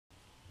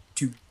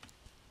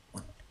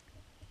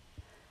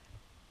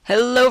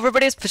Hello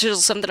everybody, it's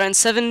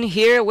Potential797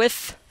 here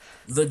with...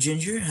 The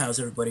Ginger, how's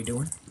everybody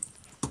doing?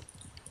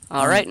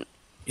 Alright.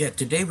 Yeah,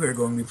 today we're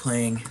going to be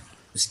playing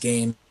this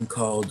game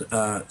called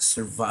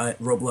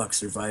Roblox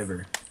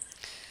Survivor.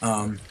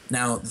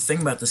 Now, the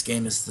thing about this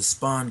game is the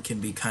spawn can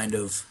be kind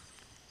of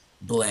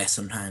bleh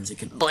sometimes. It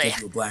can Bleh. give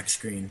you a black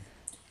screen.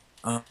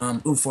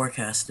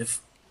 Forecast.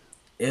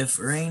 If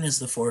rain is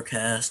the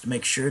forecast,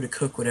 make sure to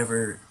cook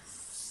whatever...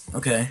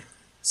 Okay,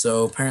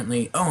 so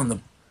apparently... Oh,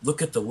 and look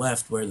at the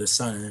left where the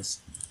sun is.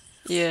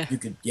 Yeah. You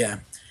could, yeah.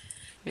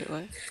 Wait,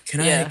 what?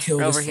 Can Yeah, I kill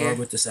right this over frog here.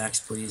 with this axe,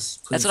 please?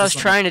 That's Please, what I was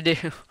just trying to do.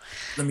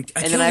 let me...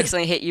 I And then killed I him!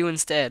 accidentally hit you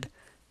instead.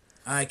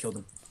 I killed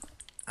him.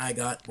 I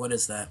got... What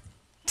is that?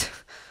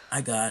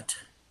 I got...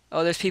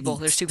 Oh, there's people. meat.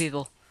 There's two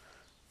people.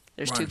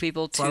 There's Run. two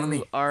people. Follow me.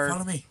 Two are...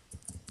 Follow me.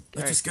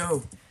 Let's just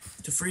go.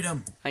 To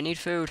freedom. I need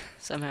food,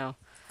 somehow.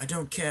 I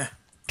don't care.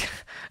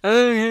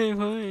 Okay,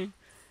 fine.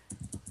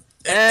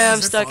 Is I'm there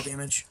stuck. fall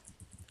damage?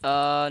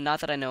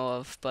 Not that I know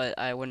of, but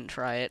I wouldn't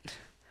try it.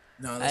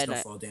 No, there's no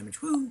fall damage.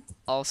 Woo!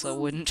 Also,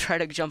 wouldn't try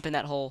to jump in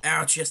that hole.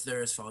 Ouch, yes,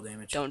 there is fall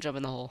damage. Don't jump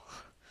in the hole.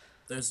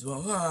 There's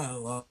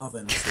lava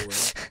in the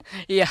floor.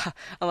 Yeah,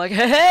 I'm like,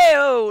 hey,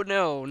 oh,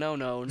 no, no,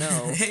 no, no.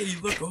 Hey,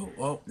 look,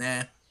 oh,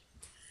 nah.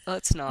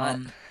 Let's not.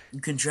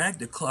 You can drag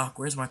the clock.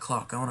 Where's my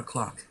clock? I want a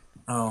clock.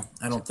 Oh,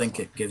 I don't think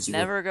it gives you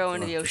Never a go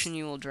into clock. the ocean,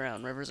 you will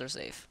drown. Rivers are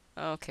safe.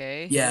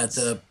 Okay. Yeah, yes.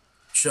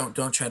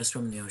 don't try to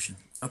swim in the ocean.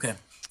 Okay.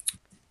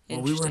 Well,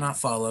 we were Interesting. not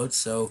followed,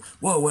 so...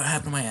 Whoa, what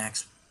happened to my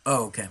axe?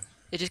 Oh, okay.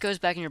 It just goes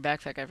back in your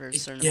backpack after a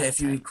certain Yeah, amount if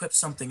of you time. equip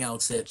something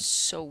else, It's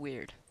so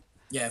weird.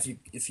 Yeah,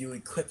 if you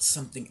equip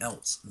something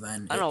else,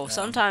 then I don't know,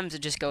 sometimes it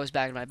just goes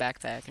back in my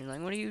backpack, and you're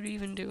like, what are you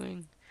even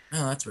doing?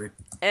 Oh, that's weird.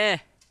 Eh.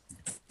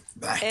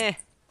 Bye. Eh.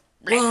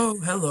 Whoa,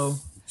 hello.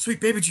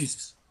 Sweet baby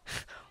Jesus.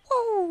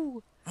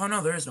 Woo! Oh,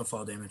 no, there is no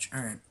fall damage.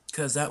 Alright,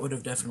 because that would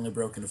have definitely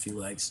broken a few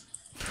legs.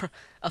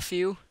 A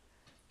few?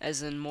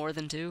 As in more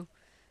than two?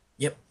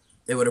 Yep,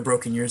 it would have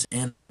broken yours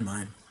and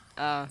mine.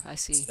 I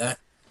see. See that?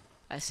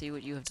 I see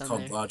what you have It's done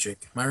called there.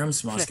 logic. My room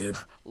smells good.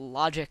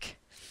 Logic.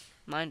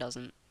 Mine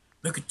doesn't.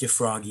 Look at you,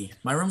 Froggy.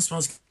 My room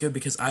smells good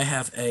because I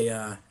have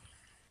a,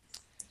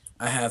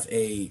 Oh,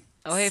 hey,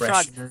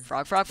 freshener.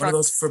 frog. One of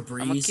those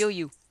Febreze. I'm gonna kill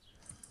you.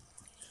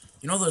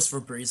 You know those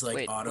Febreze, like,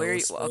 Wait, auto where are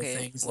you? spill Okay,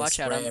 things? watch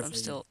they out, spray I'm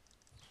still...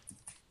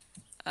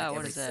 Ah, like what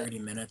every is that? 30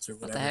 minutes or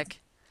whatever. What the heck?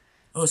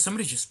 Oh,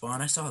 somebody just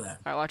spawned. I saw that.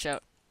 Alright, watch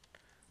out.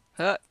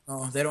 Huh.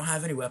 Oh, they don't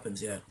have any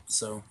weapons yet,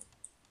 so...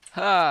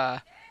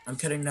 Ha. I'm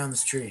cutting down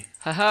this tree.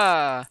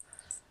 Haha.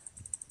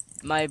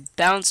 My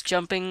bounce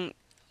jumping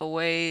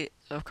away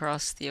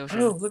across the ocean.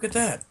 Oh, look at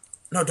that.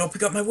 No, don't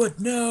pick up my wood.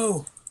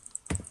 No.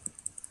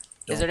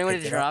 Is there any way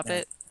to drop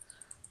it?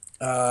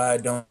 I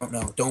don't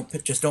know.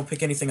 Just don't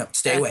pick anything up.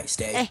 Stay away.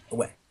 Stay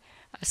away.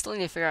 I still need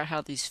to figure out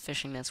how these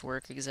fishing nets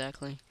work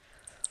exactly.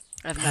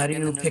 I've How do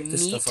you pick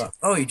this stuff up?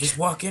 Oh, you just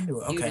walk into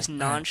it. Okay. You just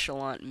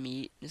nonchalant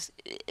meat. Just,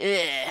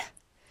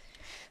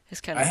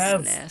 it's kind I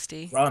have of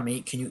nasty. raw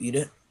meat. Can you eat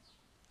it?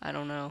 I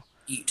don't know.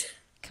 Eat.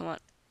 Come on.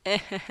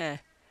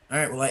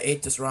 Alright, well, I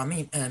ate this raw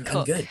meat, and I'm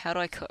Cook. good. How do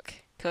I cook?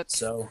 Cook.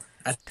 So,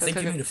 I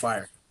think you need a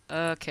fire.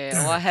 Okay,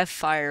 well, I have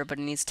fire, but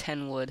it needs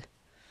 10 wood.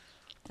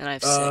 And I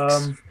have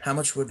 6. How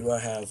much wood do I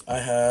have? I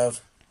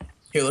have...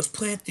 Here, let's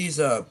plant these,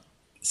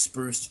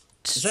 spruce...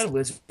 Is that a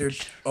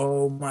lizard?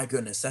 Oh my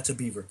goodness, that's a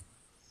beaver.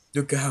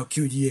 Look at how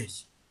cute he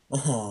is.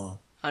 Oh.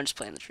 I'm just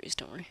planting the trees,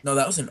 don't worry. No,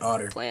 that was an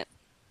otter. Plant.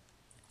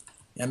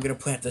 Yeah, I'm gonna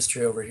plant this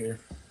tree over here.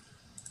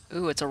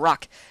 Ooh, it's a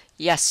rock.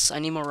 Yes, I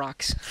need more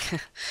rocks.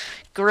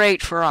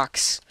 Great for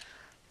rocks.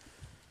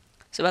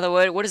 So, by the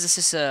way, what is this?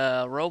 This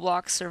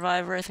Roblox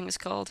Survivor, I think it's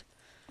called?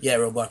 Yeah,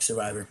 Roblox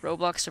Survivor.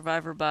 Roblox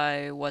Survivor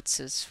by what's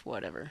his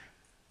whatever.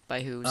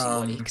 By who's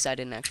somebody, because I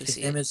didn't actually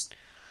see it. His name is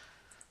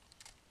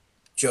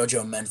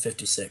Jojo Men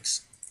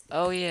 56.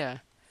 Oh, yeah.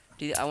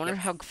 Dude, I wonder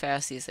how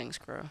fast these things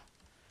grow.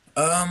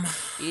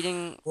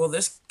 Eating... Well,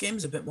 this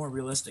game's a bit more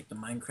realistic than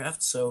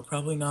Minecraft, so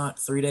probably not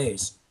 3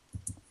 days.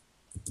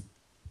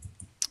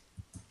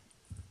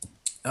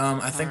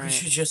 I think we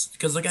should just...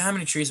 Because look at how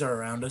many trees are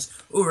around us.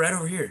 Ooh, right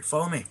over here.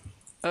 Follow me.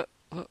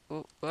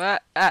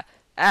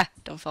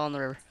 Don't fall in the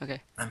river.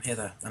 Okay. I'm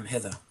hither.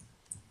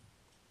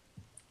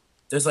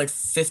 There's like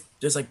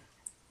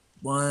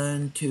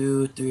 1,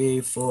 2,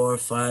 3, 4,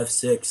 5,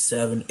 6,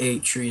 7,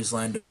 8 trees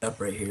lined up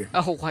right here.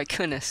 Oh my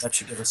goodness. That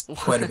should give us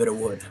quite a bit of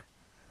wood.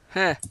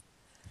 Huh.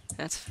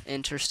 That's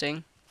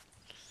interesting.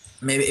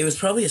 Maybe it was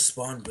probably a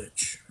spawn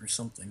glitch or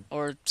something.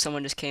 Or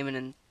someone just came in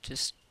and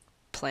just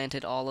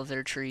planted all of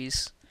their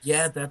trees.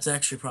 Yeah, that's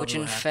actually probably Which,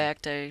 in what happened.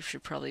 fact, I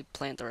should probably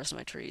plant the rest of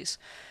my trees.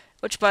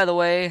 Which, by the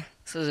way,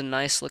 this is a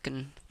nice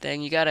looking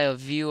thing. You got a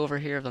view over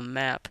here of the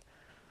map.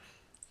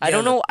 Yeah, I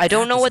don't know. I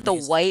don't know what the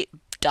amazing. white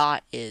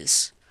dot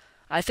is.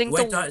 I think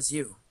White dot is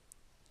you.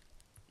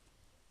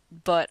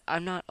 But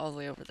I'm not all the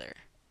way over there.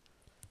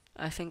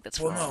 I think that's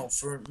wrong. Well, no,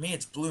 for me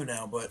it's blue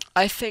now, but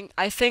I think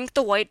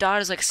the white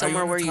dot is like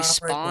somewhere in the where you top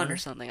right spawn corner? or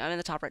something. I'm in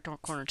the top right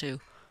corner too.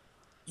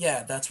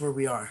 yeah, that's where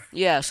we are.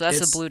 Yeah, so that's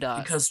It's the blue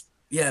dot. because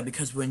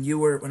when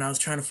I was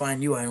trying to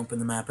find you, I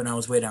opened the map and I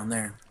was way down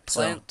there.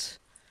 Plant.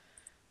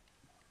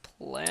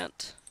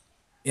 Plant.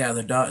 Yeah,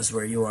 the dot is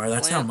where you are.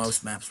 That's how Plant.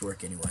 most maps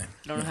work anyway.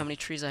 I don't know how Yeah. many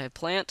trees I have.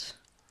 Plant.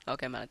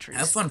 Okay, I'm out of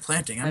Have trees. fun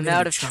planting. I'm I'm gonna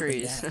out be of chopping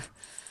trees. down.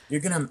 You're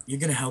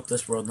gonna help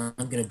this world, and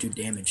I'm gonna do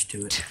damage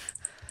to it.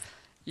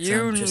 Cause You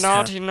I'm just how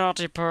naughty,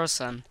 naughty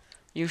person.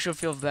 You should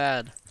feel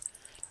bad.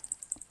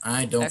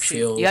 I don't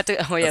Actually, you feel have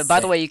to. Oh a yeah. By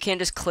the thing. way, you can't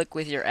just click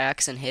with your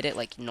axe and hit it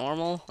like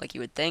normal, like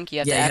you would think. You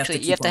have to Yeah, you have to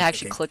actually. You have keep to on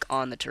actually clicking. click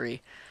on the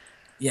tree.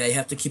 Yeah, you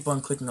have to keep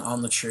on clicking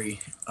on the tree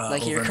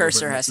Like your over and over,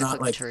 cursor and has it's to not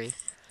click the like tree,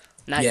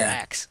 not your yeah,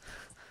 axe.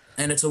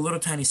 and it's a little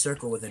tiny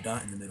circle with a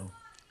dot in the middle,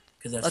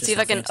 because that's Let's see just if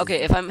how I can. fancy they Okay,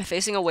 are. if I'm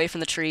facing away from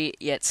the tree,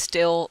 yet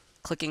still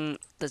clicking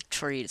the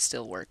tree, it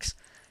still works.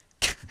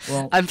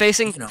 Well, I'm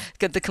facing you know,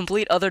 the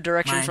complete other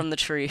direction mine, from the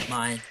tree.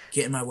 mine,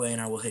 get in my way,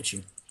 and I will hit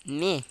you.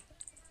 Me.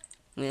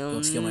 Well,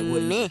 Don't steal my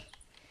wood me. either.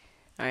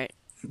 Alright,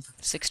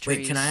 6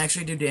 Wait, can I trees.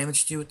 actually do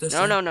damage to you with this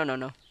No, thing? no, no, no,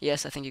 no.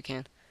 Yes, I think you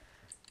can.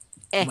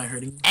 Eh, Am I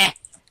hurting you? eh.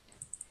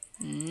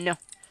 No.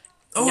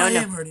 Oh, No, I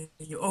no. am hurting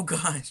you. Oh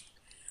gosh.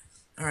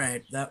 All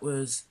right, that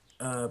was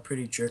a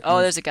pretty jerk Oh,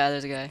 move there's a guy,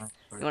 there's a on guy. my You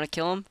part. wanna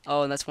kill him?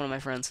 Oh, and that's one of my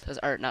friends.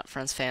 Or, not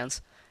friends,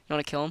 fans. You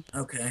wanna kill him?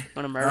 Okay. You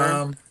wanna murder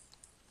him? Um,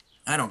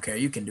 I don't care.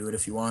 You can do it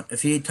if you want.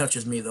 If he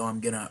touches me, though, I'm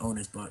gonna own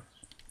his butt.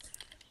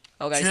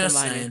 Oh, guy, he's coming Just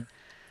behind me. saying.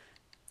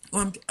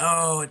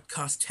 Oh, it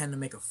costs 10 to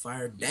make a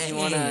fire. You Dang. Ooh,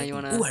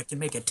 wanna I can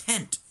make a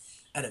tent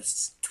out of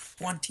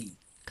 20.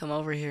 come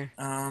over here.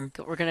 Um,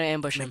 We're gonna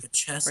ambush make him. a We're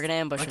chest. gonna Oh,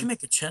 ambush I can him.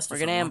 make a chest We're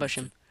if I gonna wanted ambush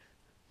to. him.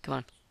 Come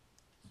on.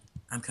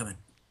 I'm coming.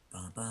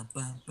 Bum, bum,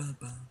 bum, bum,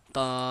 bum,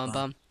 Bum,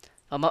 bum.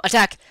 bum.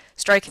 Attack!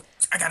 Strike!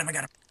 I got him. I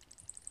got him.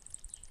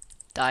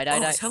 Die, die, Oh,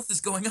 die. his health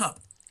is going up.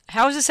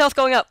 How is his health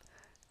going up?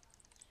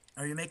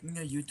 Are you making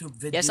a YouTube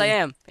Yes, I video?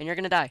 am. And you're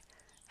gonna die.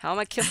 How am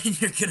I kill?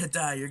 You're gonna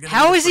die. You're gonna be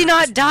How the is he first not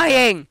person to die.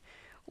 dying?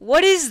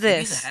 What is Maybe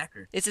he's a this?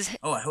 hacker. It's his.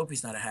 Oh, I hope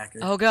he's not a hacker.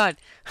 Oh God!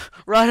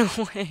 Run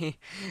away!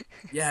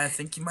 Yeah, I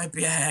think he might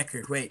be a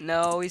hacker. Wait.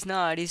 No, he's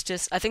not. He's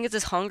just. I think it's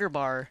his hunger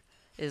bar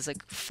is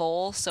like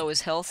full, so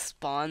his health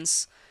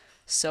spawns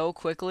so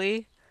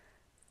quickly.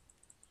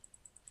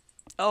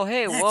 Oh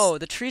hey, Next. whoa!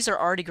 The trees are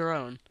already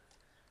grown.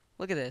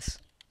 Look at this.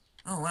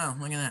 Oh, wow.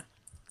 Look at that.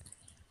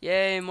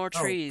 Yay, more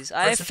Oh, trees.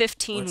 I have person.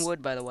 15 What's...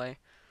 wood, by the way.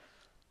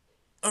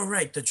 Oh,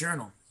 right. The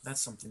journal.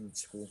 That's something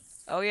that's cool.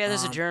 Oh yeah,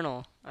 there's a Um,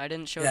 journal. I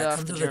didn't show yeah, off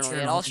come the to the journal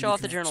yet. I'll journal and show you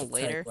off the can journal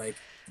actually type, later. like,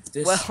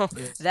 this Well,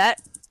 is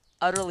that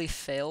utterly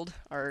failed.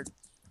 Our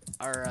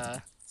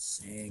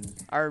saying.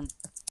 our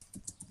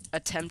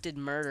attempted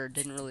murder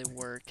didn't really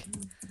work.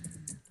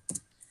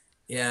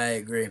 Yeah, I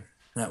agree.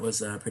 That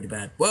was pretty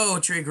bad. Whoa,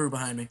 a tree grew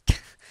behind me.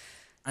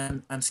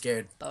 I'm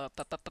scared.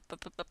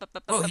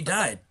 Oh, he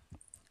died.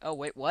 Oh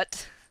wait,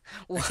 what?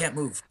 I can't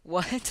move.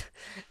 What?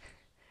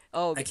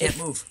 Oh, I can't if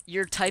move.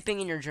 you're typing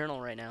in your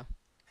journal right now,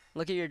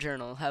 look at your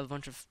journal. Have a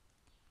bunch of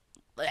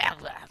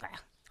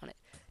on it.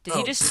 Did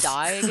he Oh. just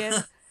die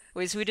again?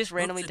 Wait, so we just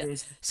randomly Oopsie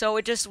daisy. so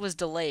it just was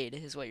delayed,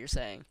 is what you're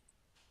saying.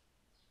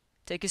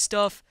 Take his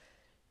stuff.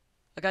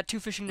 I got 2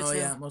 fishing nets Oh, now.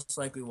 yeah, most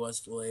likely was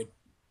delayed.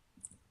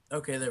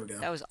 Okay, there we go.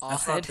 That was I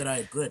thought odd. that I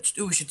had glitched.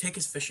 Ooh, we should take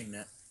his fishing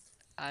net.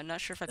 I'm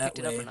not sure if I That picked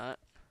it up or way. not.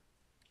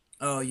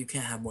 Oh, you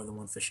can't have more than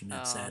one fishing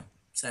net. Oh, Sad.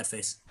 Sad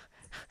face.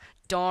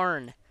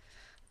 darn.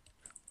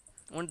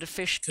 I wanted to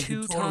fish Because we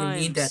 2 totally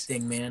need that times.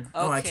 thing, man.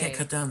 Oh, I can't Okay.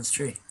 cut down this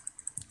tree.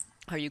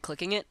 Are you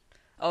clicking it?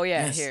 Oh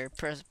yeah, Yes. here.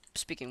 Press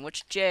speaking.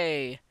 Which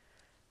J?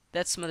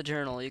 That's some of the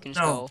journal. You can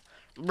just No. go.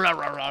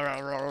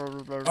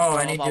 Oh,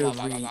 I need to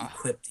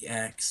re-equip the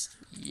axe.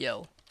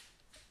 Yo.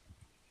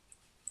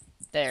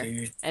 So There.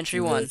 you Entry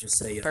really 1. just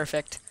say yo.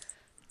 Perfect.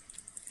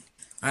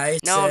 I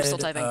No, I'm still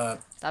said, typing.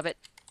 Stop it.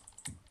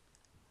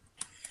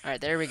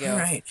 Alright, there we go.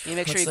 alright. You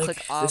make sure Looks you like click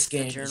this off the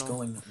game is journal.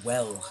 going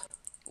well.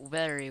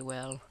 Very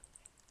well.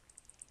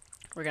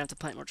 We're gonna have to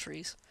plant more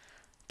trees.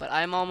 But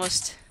I'm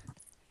almost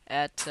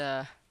at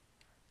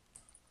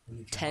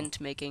tent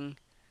making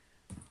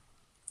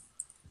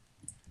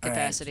Alright.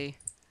 capacity.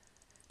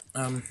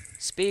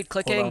 Speed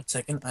Hold on clicking. a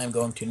second. I'm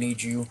going to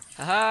need you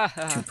Haha. to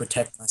Haha.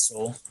 protect my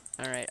soul.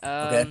 Alright,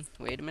 Okay?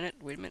 wait a minute.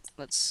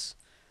 Let's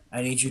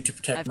I need you to I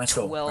protect have my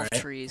soul, 12 alright?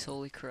 trees,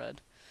 holy crud.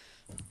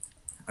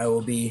 I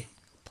will be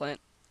Plant,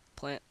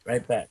 plant,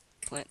 right back.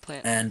 plant,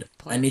 plant, And I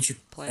plant, need you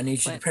plant,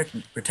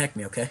 to protect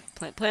me, okay?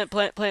 plant, plant,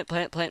 plant, plant,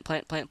 plant, plant,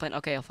 plant, plant, plant.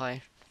 Okay, I'll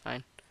fine.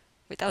 Fine.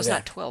 Wait, that was Okay.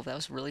 not 12, that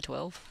was really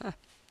 12? Huh.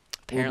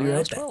 We'll Apparently be that right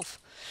was back. 12.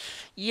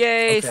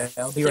 Yay! Okay,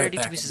 I'll be right 32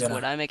 back. I'm pieces of gonna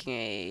wood. I'm making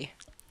a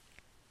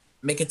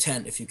make a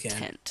tent if you can.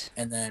 tent.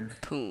 And then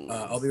Boom.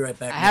 I'll be right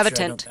back. I Make have a sure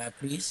tent. I don't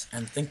die, please,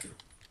 and thank you.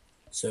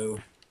 So,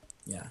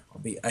 yeah,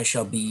 I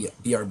shall be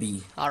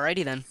BRB.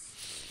 Alrighty then.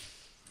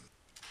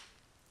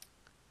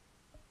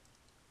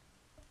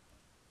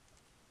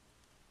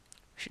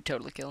 Should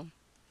totally kill him.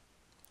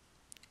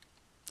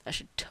 I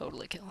should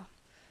totally kill him.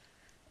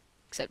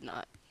 Except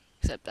not.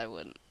 Except I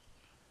wouldn't.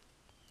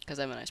 Because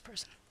I'm a nice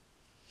person.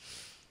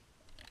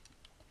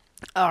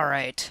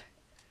 Alright.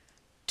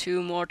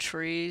 2 more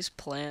trees.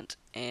 Plant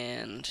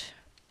and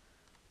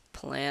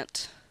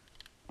plant.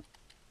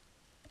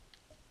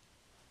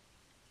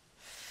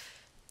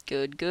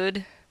 Good,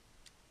 good.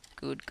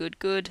 Good, good,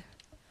 good.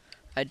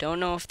 I don't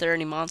know if there are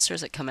any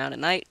monsters that come out at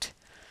night.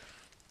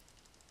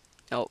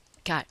 Oh,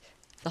 God.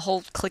 The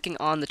whole clicking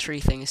on the tree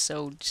thing is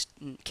so just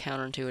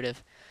counterintuitive.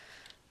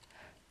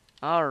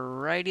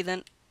 Alrighty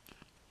then.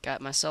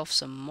 Got myself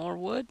some more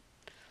wood.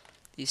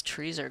 These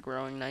trees are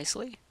growing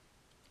nicely.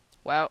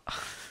 Wow.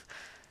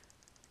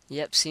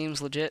 Yep,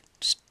 seems legit.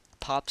 Just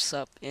pops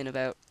up in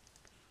about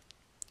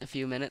a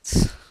few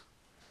minutes.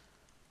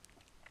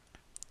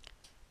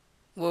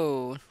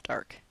 Whoa,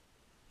 dark.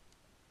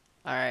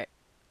 Alright.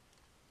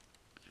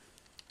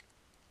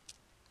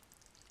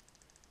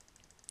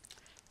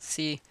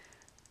 See,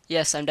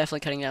 yes, I'm definitely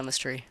cutting down this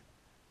tree.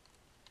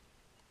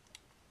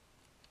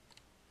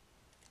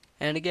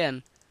 And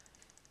again.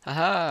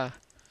 Haha.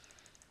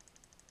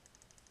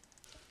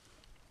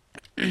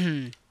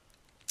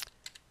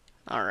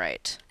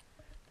 Alright.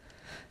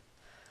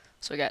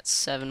 So we got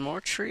 7 more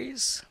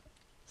trees.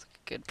 It's like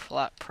a good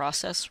plot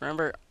process.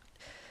 Remember,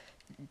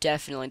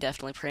 definitely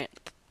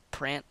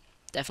prant.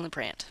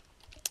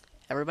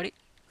 Everybody,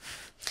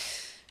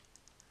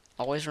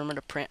 always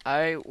remember to prant.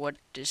 What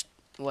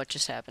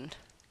just happened?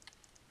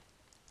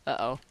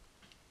 Uh-oh.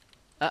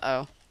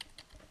 Uh-oh.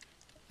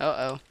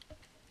 Uh-oh.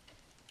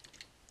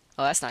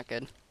 Oh, that's not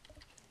good.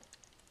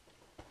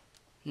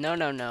 No,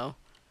 no, no.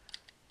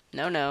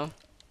 No, no.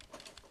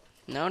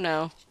 No,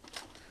 no.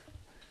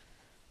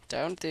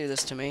 Don't do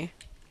this to me.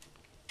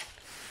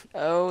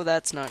 Oh,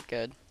 that's not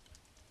good.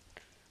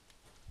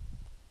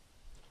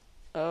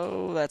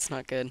 Oh, that's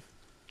not good.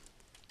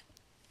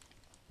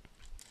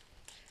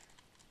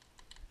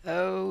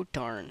 Oh,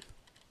 darn.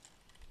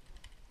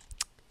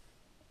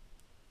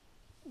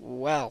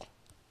 Well.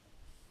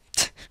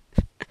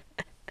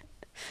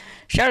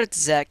 Shout out to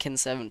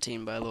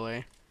Zackkin17, by the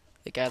way.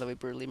 The guy that we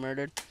brutally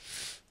murdered.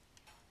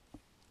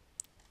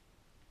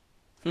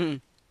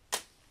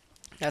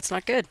 That's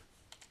not good.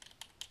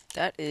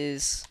 That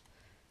is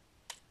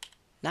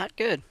not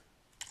good.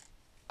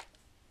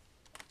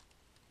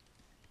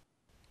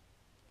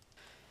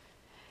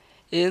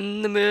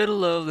 In the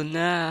middle of the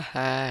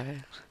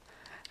night,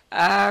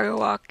 I go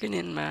walking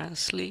in my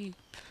sleep.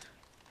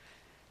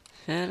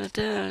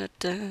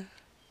 Da-da-da-da-da.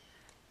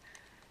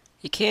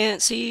 You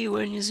can't see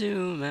when you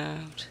zoom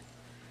out.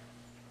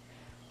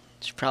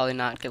 Should probably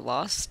not get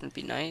lost. It'd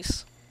be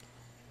nice.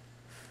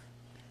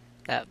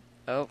 That.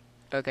 Oh,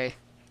 okay.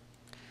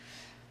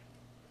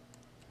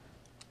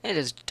 It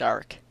is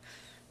dark.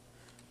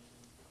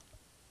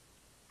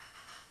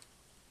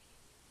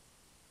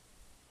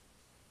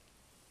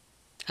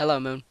 Hello,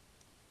 Moon.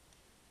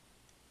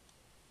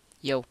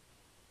 Yo.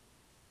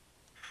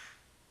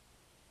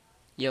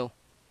 Yo.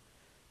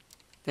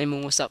 Hey,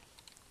 Moon, what's up?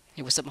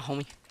 Hey, what's up, my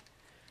homie?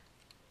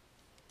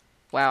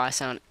 Wow, I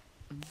sound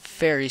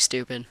very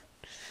stupid.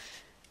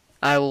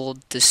 I will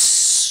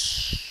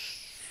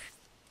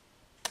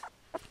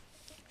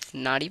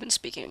not even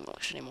speaking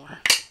English anymore.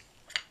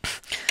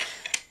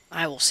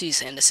 I will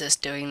cease and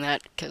desist doing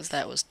that, because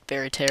that was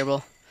very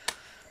terrible.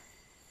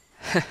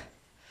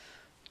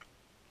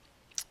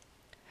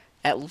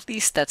 At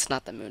least that's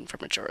not the moon from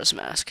Majora's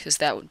Mask, because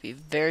that would be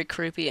very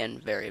creepy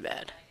and very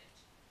bad.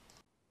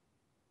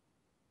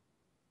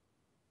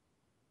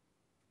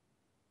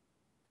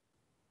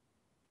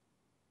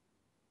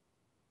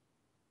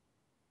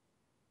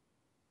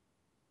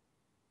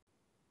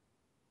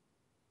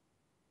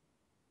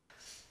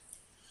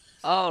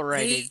 Hey.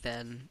 Alrighty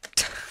then.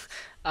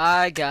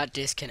 I got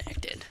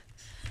disconnected.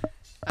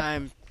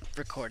 I'm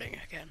recording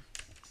again,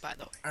 by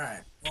the way.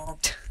 Alright, well,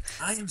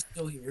 I am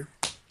still here.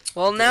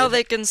 Well, Okay, now what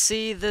they can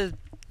see the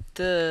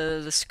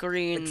the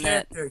screen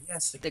that character,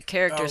 yes, the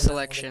character oh no,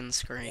 selection yeah,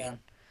 screen. a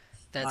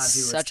That's lot of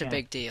viewers such a can't.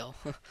 big deal.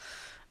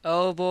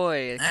 Oh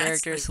boy, the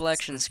character Actually,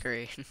 selection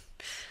screen. it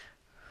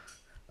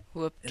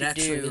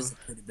actually is Whoop-de-doo.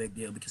 a pretty big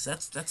deal because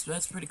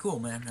that's pretty cool,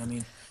 man. I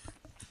mean,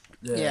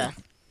 the Yeah.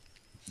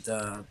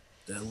 the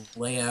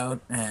layout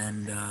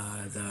and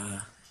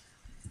the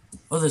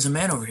oh, there's a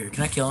man over here.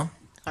 Can I kill him?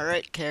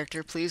 Alright,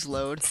 character, please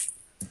load.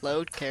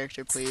 Load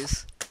character,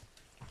 please.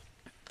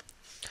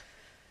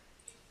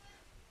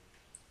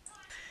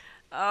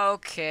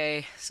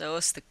 Okay, so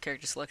it's the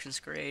character selection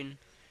screen.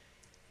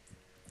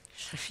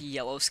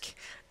 Yellow.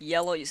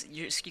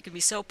 You can be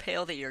so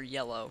pale that you're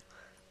yellow.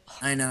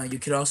 I know. You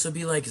could also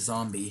be like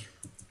zombie.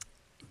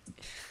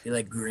 Be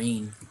like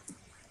green,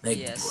 like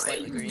Yeah,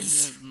 slightly green.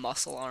 brains.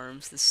 Muscle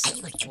arms. I This used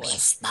to be a boy.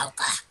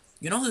 smoker.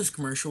 You know those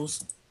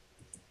commercials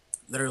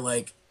that are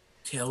like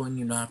telling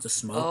you not to Oh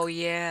smoke?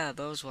 yeah,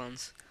 those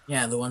ones.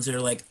 Yeah, the ones that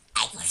are like,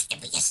 I used to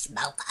be a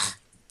smoker.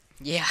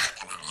 Yeah.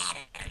 And I had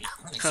it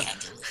along with you.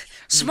 And you can like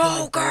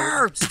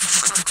Smoker.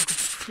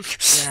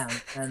 yeah,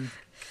 and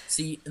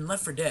see in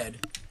Left 4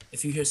 Dead,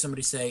 if you hear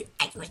somebody say,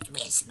 I used to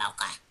be a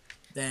smoker,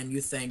 then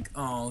you think,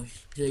 oh,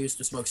 he used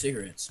to smoke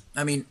cigarettes.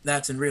 I mean,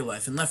 that's in real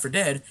life. In Left 4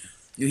 Dead,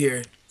 you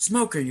hear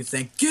smoker, you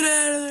think, get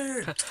out of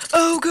there!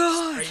 Oh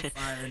Are you god!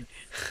 fired?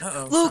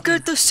 Uh-oh, Look something.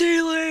 at the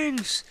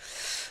ceilings.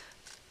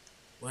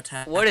 What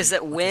What is happened?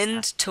 that? What just Wind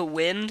happened? to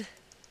wind?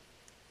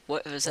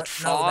 What is that?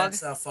 What? No, Fog?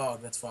 that's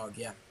fog. That's fog,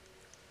 yeah.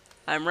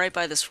 I'm right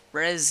by this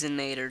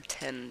resonator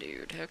 10,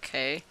 dude.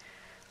 Okay.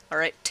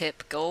 Alright,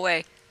 Tip, go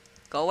away.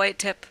 Go away,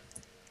 Tip.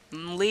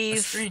 A Leave.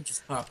 screen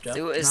just popped up.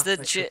 Is Not the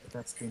quite sure what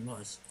that screen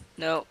was.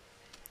 No,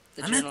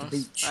 the I'm at the journalist.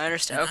 beach, I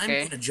understand. and I'm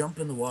Okay. gonna jump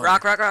in the water.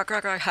 Rock, rock, rock,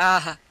 rock, rock. Ha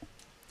ha.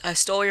 I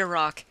stole your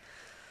rock.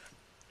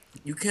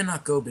 You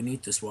cannot go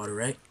beneath this water,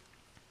 right?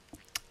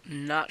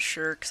 Not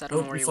sure, because I don't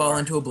know Nope, where you you fall are.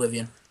 into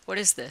oblivion. What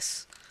is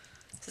this?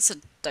 Is this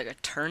like a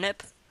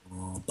turnip?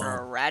 Bum, Or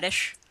a bum,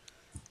 radish?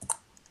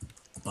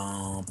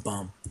 bum,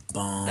 bum,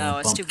 bum, No,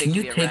 it's bum. too big Can to you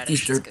be a take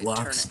these radish. It's dirt like a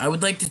blocks? turnip. I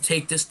would like to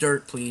take this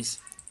dirt, please.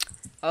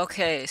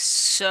 Okay,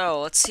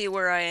 so let's see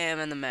where I am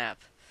in the map.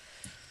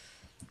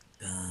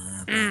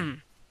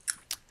 Bum.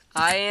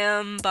 I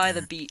am by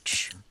the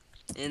beach.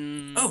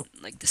 In Oh,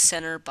 like the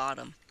center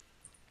bottom.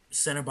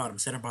 center bottom,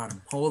 center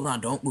bottom. Hold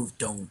on, don't move,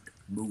 don't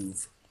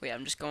move. Wait,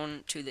 I'm just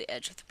going to the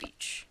edge of the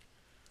beach.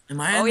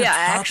 Am I Oh in the yeah,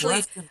 top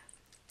left?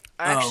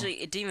 Oh,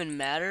 it didn't even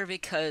matter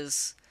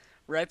because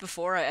right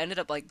before I ended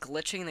up like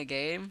glitching the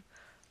game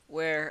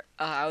where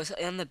I was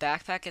in the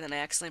backpack and then I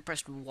accidentally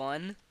pressed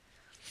 1.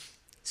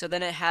 So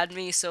then it had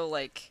me so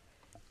like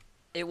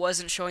it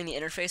wasn't showing the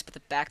interface but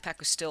the backpack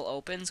was still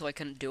open so I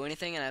couldn't do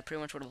anything and I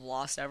pretty much would have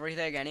lost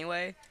everything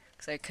anyway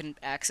because I couldn't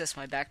access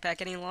my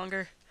backpack any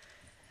longer.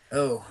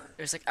 oh.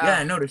 It was like, Yeah,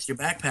 I ah, noticed your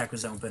backpack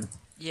was open.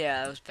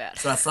 yeah, that was bad.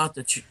 So I thought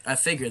that I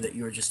figured that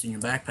you were just in your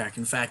backpack.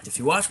 In fact, if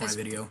you watch my It's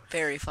video,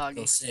 very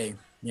you'll foggy. say,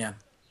 yeah.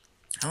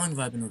 How long have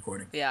I been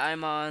recording? Yeah,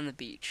 I'm on the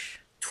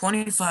beach.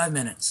 25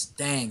 minutes.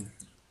 Dang.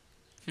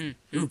 Hmm.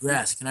 Ooh,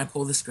 grass. Can I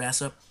pull this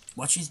grass up?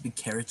 Watch these be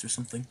carrots or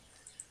something.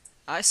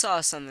 I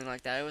saw something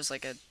like that. It was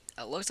like it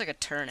looks like a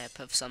turnip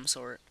of some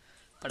sort,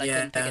 but I Yeah,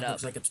 couldn't pick it it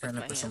up looks like a with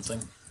my turnip or hands.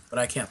 something. But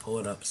I can't pull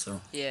it up,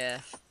 so.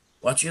 Yeah,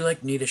 Watch you,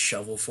 like, need a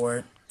shovel for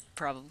it.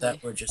 probably.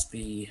 That would just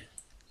be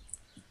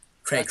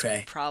cray That's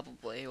cray.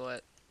 probably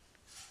what.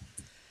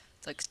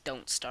 It's like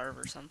don't starve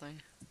or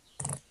something.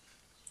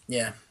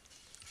 Yeah.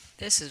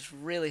 This is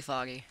really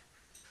foggy.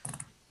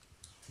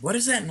 What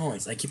is that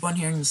noise? I keep on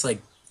hearing this,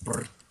 like,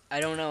 brr, I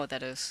don't know what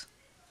that is.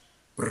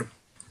 brr.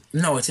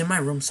 No, it's in my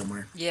room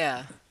somewhere.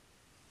 Yeah.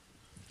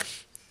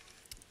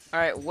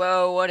 Alright,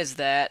 whoa, what is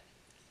that?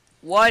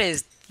 What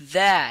is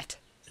that?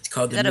 It's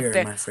called Is the that a mirror,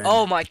 bear? my friend.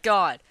 Oh my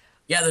god.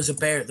 Yeah, there's a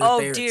bear. There's Oh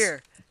bears.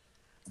 dear.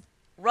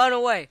 Run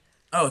away.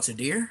 Oh, it's a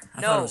deer?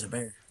 I thought it was No, a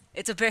bear.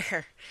 it's a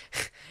bear.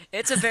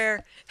 It's a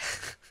bear.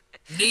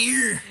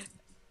 Deer!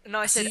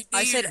 No, See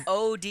I said deer!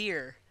 oh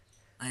dear.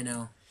 I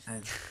know.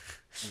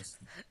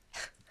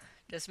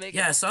 Just make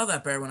Yeah, I it. saw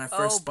that bear when I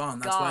first Oh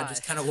spawned. That's why I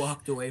just gosh. kind of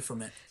walked away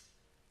from it.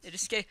 It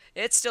escaped.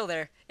 It's still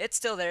there. It's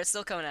still there. It's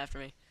still coming after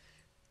me.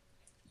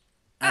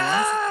 I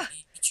wonder if it Ah! can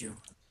eat you.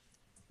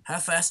 How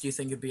fast do you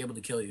think it'd be able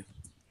to kill you?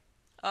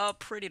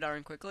 Pretty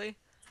darn quickly.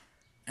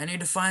 I need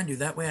to find you.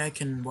 That way I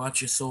can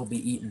watch your soul be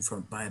eaten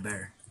by a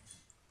bear.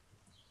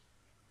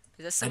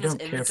 Is that I someone's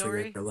don't care for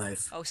inventory? your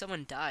life. Oh,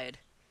 someone died.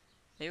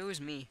 Maybe it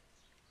was me.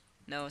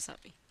 No, it's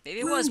not me. Maybe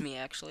it was Woo! me,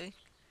 actually.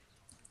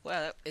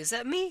 Well, is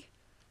that me?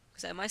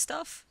 Was that my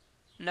stuff?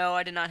 No,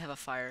 I did not have a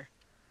fire.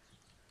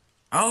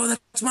 Oh,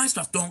 that's my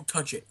stuff. Don't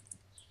touch it.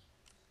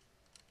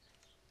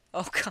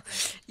 Oh, God.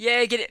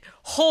 Yeah, get it.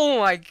 Oh,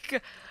 my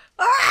God.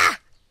 Ah!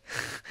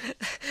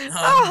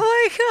 Oh,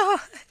 my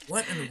God.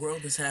 What in the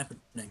world is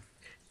happening?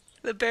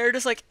 The bear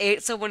just, like,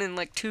 ate someone in,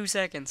 like, 2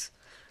 seconds.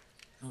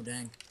 Oh,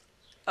 dang.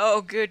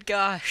 Oh, good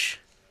gosh.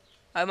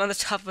 I'm on the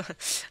top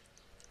of...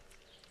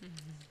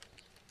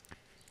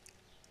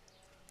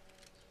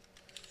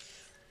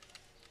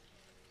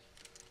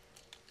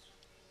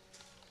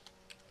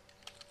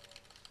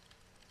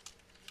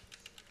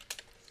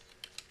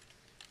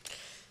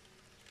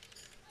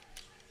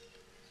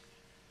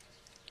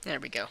 There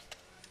we go.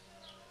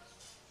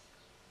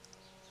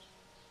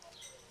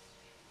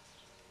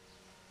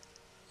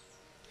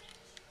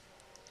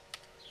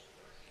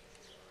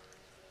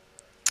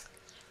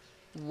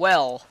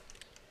 Well.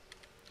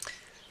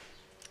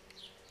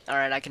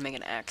 Alright, I can make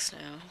an axe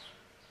now.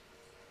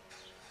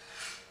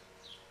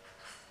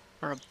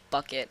 Or a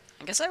bucket.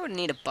 I guess I would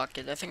need a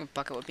bucket. I think a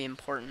bucket would be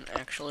important,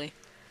 actually.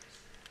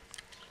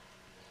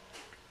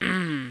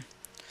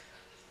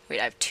 Wait,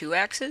 I have 2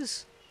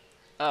 axes?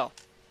 Oh.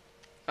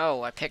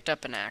 Oh, I picked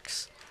up an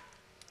axe.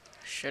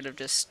 Should have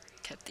just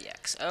kept the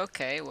axe.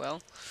 Okay,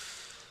 well.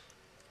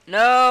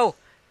 No!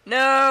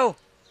 No!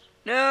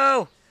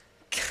 No!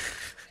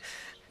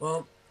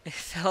 Well, It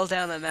fell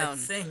down the I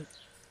mountain. think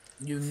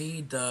you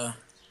need the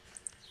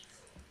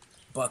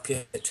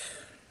bucket.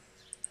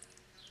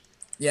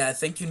 Yeah, I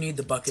think you need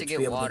the To bucket to get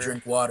be able to water.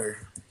 drink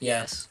water.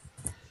 Yeah. Yes.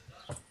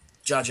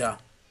 Jaja.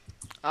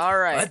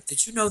 Alright. What?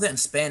 Did you know that in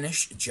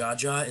Spanish,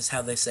 jaja is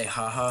how they say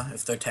haha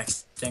if they're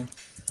texting?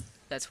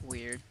 That's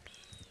weird.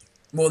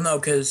 Well, no,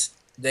 because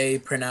they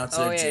pronounce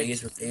Oh, their yeah.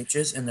 J's with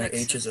H's, and their Makes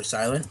H's sense. are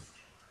silent.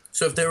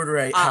 So if they were to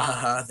write ha ha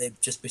ha,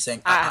 they'd just be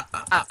saying ah Ah,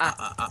 ah ah, ah ah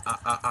ah. ah ah ah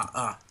ah ah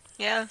ah.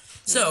 Yeah.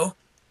 So,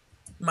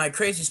 my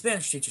crazy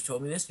Spanish teacher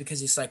told me this because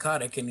he's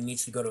psychotic and he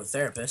needs to go to a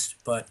therapist,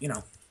 but, you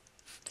know.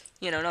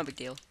 You know, no big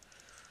deal.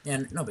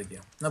 Yeah, no big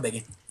deal. No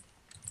biggie.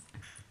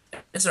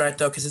 It's alright,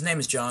 though, because his name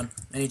is John,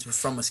 and he's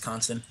from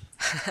Wisconsin.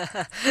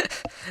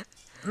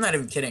 I'm not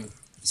even kidding.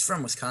 He's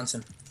from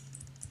Wisconsin.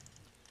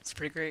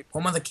 Pretty great.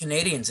 Home of the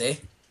Canadians, eh?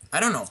 I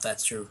don't know if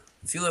that's true.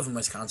 If you live in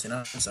Wisconsin,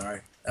 I'm sorry.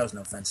 That was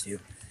no offense to you.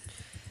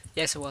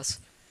 Yes, it was.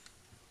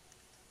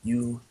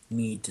 You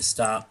need to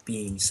stop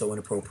being so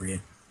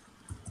inappropriate.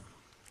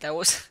 That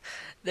was.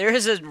 There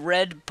is a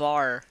red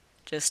bar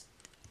just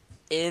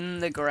in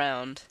the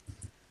ground.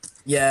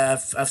 Yeah,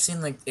 I've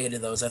seen like 8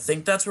 of those. I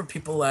think that's where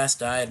people last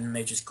died and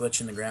they just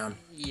glitch in the ground.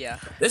 Yeah.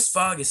 This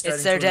fog is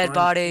It's starting their to dead annoy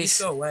me. Please bodies.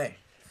 go away.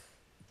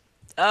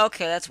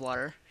 Okay, that's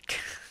water.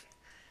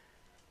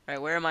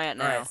 Alright, where am I at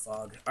Alright, now?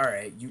 fog.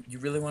 Alright, you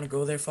really want to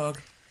go there, fog?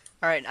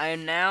 Alright, I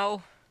am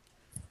now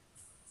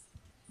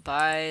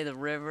by the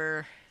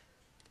river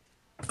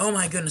Oh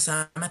my goodness,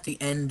 I'm at the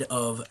end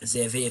of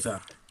the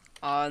river.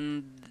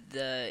 on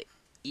the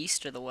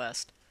east or the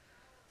west.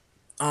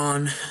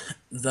 On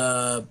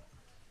the...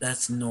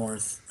 That's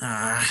north.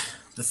 The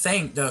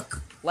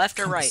Left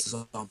or right? compass is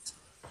on.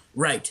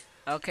 Right.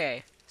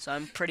 Okay, so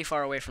I'm pretty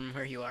far away from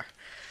where you are.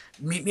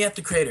 Meet me at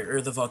the crater,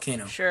 or the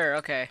volcano. Sure,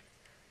 okay.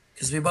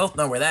 Because we both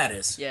know where that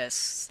is. Yes,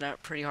 it's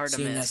not pretty hard to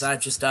Seeing as miss.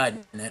 I've just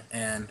died in it,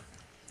 and...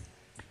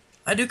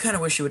 I do kind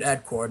of wish you would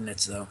add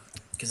coordinates, though.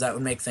 Because that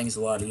would make things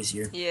a lot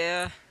easier.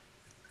 Yeah.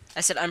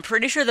 I said I'm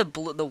pretty sure the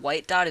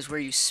white dot is where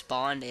you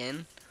spawned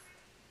in.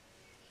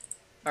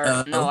 Or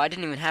no, Oh? I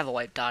didn't even have a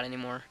white dot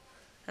anymore.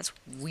 That's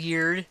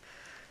weird.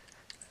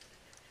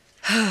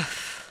 I'm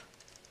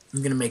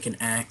gonna make an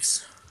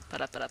axe. I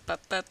didn't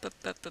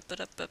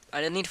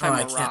need to Oh, find I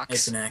more can't make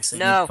rocks. an axe. I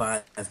need No.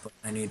 5, but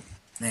I need...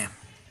 Nah.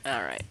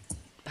 Alright.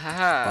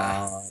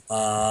 Haha.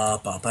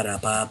 Alright,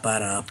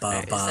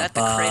 is that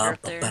the crater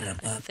up there? I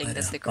think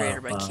that's the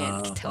crater, but I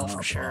can't tell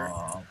for sure.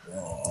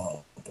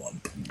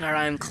 Alright,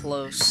 I'm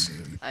close.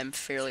 I'm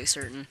fairly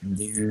certain. What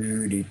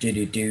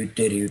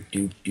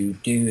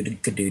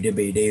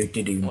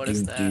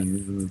is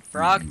that?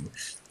 Frog?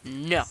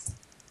 No.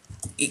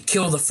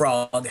 Kill the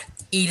frog,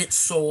 eat its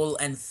soul,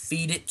 and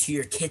feed it to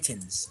your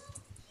kittens.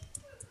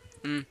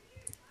 Mm.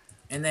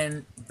 And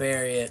then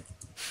bury it.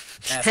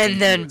 After And you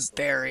then eat its soul.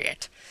 bury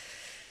it.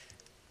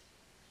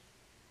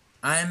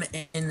 I'm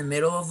in the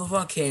middle of the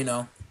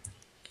volcano,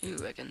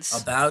 Ooh, I can.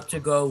 about to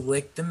go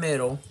lick the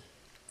middle,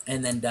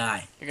 and then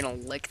die. You're gonna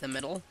lick the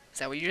middle? Is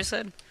that what you just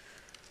said?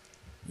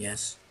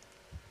 Yes.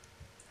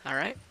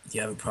 Alright. Do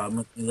you have a problem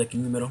with me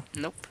licking the middle?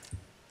 Nope.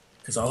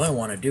 Because all I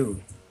want to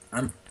do,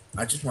 I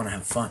just want to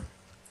have fun.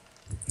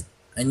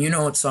 And you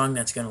know what song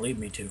that's going to lead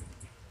me to.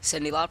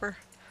 Cyndi Lauper?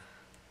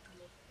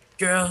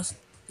 Girls,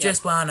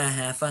 just wanna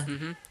have fun.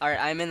 Mm-hmm. Alright,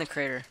 I'm in the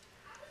crater.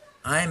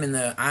 I'm in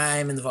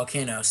the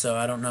volcano, so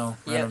I don't know.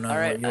 I Yep, don't know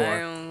alright, where you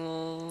are. I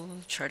will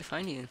try to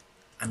find you.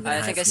 I'm gonna I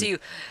hide think I from see you.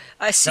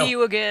 I see No,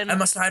 you again. I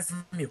must hide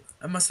from you.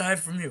 I must hide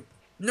from you.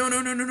 No,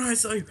 no, no, no, no, I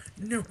saw you.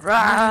 No.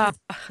 Rah!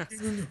 No,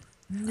 no, no,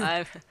 no,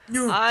 I'm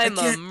no, I'm I a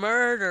can't.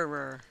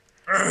 murderer.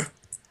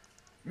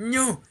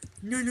 No,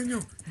 no, no,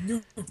 no,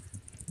 no.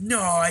 No,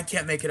 I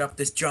can't make it up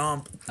this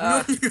jump.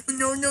 Uh. No,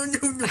 no, no, no,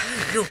 no, no,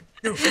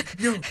 no, no,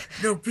 no,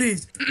 no,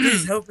 please,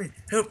 please help me,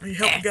 help me,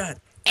 help me, God.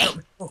 Help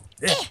me. Oh,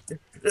 yeah.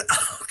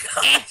 Oh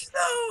gosh, no.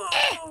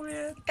 Oh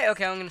man.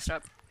 Okay, I'm gonna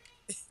stop.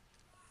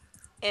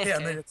 Yeah, I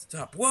made it at the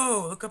top.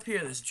 Whoa, look up here,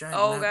 this giant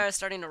Oh mountain. god, it's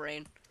starting to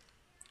rain.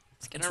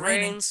 It's gonna It's rain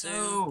raining. soon.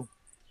 No.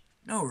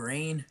 No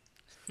rain.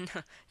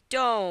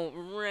 Don't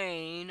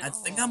rain. I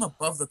think Oh. I'm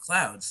above the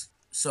clouds,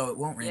 so it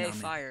won't rain Yay, on me.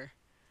 fire.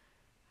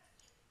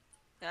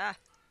 Ah.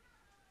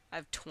 I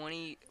have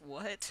 20.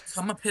 What?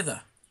 Come up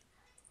hither.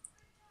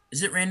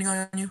 Is it raining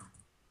on you?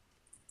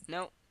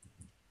 No,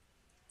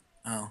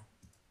 Oh.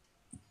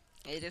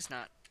 it is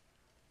not.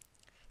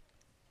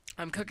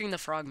 I'm cooking the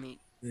frog meat.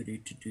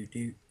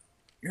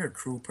 You're a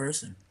cruel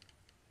person.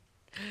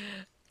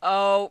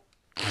 Oh.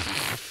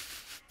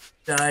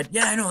 Died.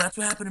 Yeah, I know. That's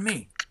what happened to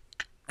me.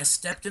 I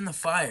stepped in the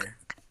fire.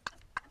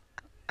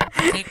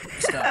 Take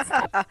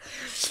stuff.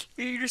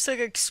 You just like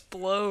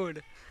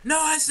explode. No,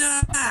 I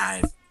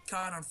survived.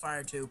 Caught on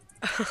fire too.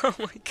 Oh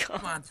my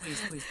Come god. on,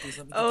 please, please, please.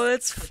 Let me. Oh,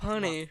 that's get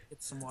funny.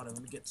 Get some water.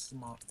 Let me get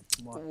some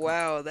water.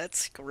 Wow,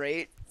 that's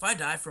great. If I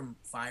die from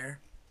fire,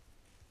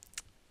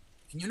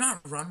 can you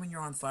not run when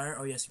you're on fire?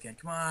 Oh yes, you can.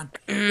 Come on.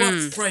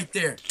 Water's right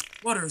there.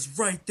 Water's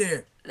right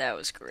there. That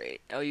was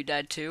great. Oh, you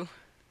died too?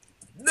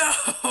 No.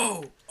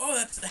 Oh,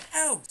 that's the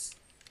house.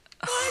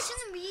 What's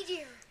in the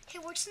meteor? Hey,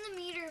 what's in the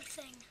meteor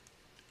thing?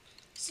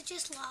 Is it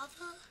just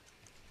lava?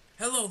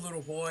 Hello,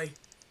 little boy.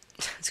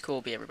 It's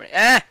cool, be everybody.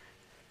 Ah!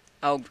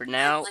 Oh, for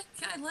now.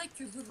 I like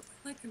your little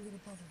brother.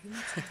 He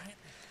makes me happy.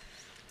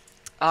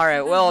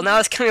 Alright, well, now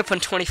it's coming up on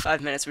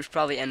 25 minutes. We should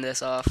probably end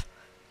this off.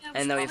 Yeah,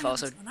 And then we've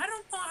also.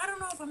 I don't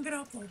know if I'm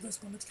gonna upload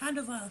this one. It's kind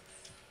of a,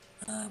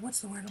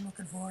 what's the word I'm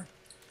looking for?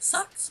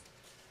 Sucks.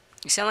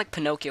 You sound like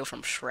Pinocchio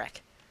from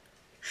Shrek.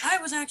 I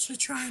was actually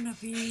trying to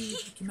be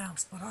Mickey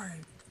Mouse, but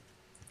alright.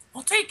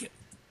 I'll take it.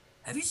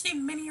 Have you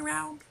seen Minnie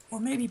around? Or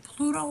maybe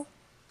Pluto?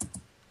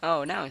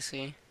 Oh, now I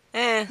see.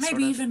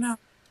 Maybe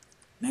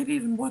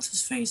even what's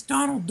his face?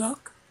 Donald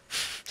Duck?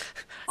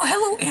 Oh,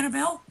 hello,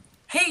 Annabelle.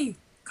 Hey,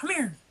 come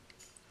here.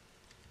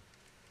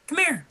 Come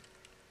here.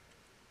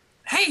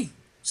 Hey,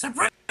 stop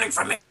running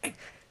from me. I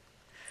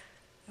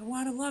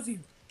want to love you.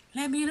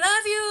 Let me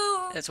love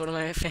you. That's one of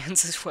my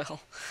fans as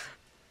well.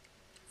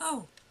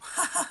 Oh.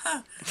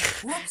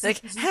 Whoops.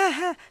 Like,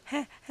 Tell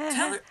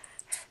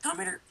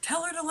her.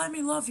 Tell her to let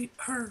me love you.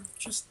 Her.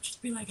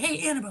 Just be like,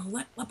 hey, Annabelle,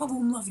 let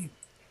Bubble love you.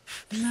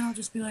 And then I'll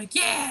just be like,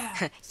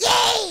 yeah.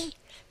 Yay!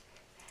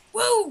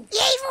 Woo! Yay,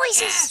 Yeah,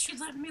 voices! she's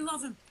letting me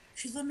love him.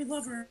 She's letting me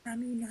love her. I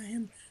mean, not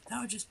him. That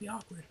would just be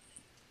awkward.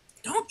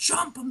 Don't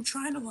jump. I'm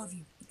trying to love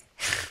you.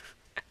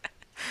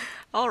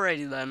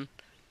 alrighty then.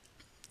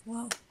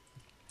 Well,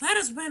 that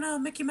has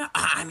been Mickey Mouse.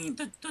 I mean,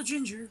 the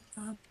ginger.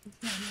 I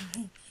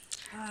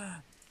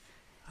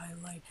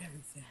like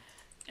everything.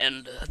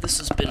 And this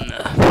has been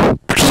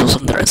Pixels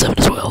on the Red 7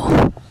 as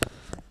well.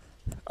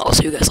 I'll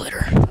see you guys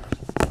later.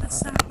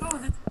 That's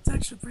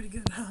actually pretty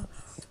good.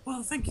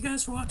 Well, thank you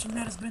guys for watching.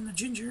 That has been the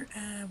ginger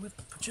with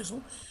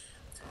Chisel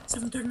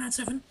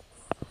 7397.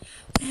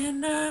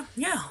 And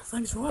yeah,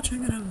 thanks for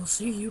watching, and I will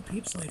see you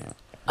peeps later.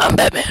 I'm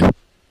Batman.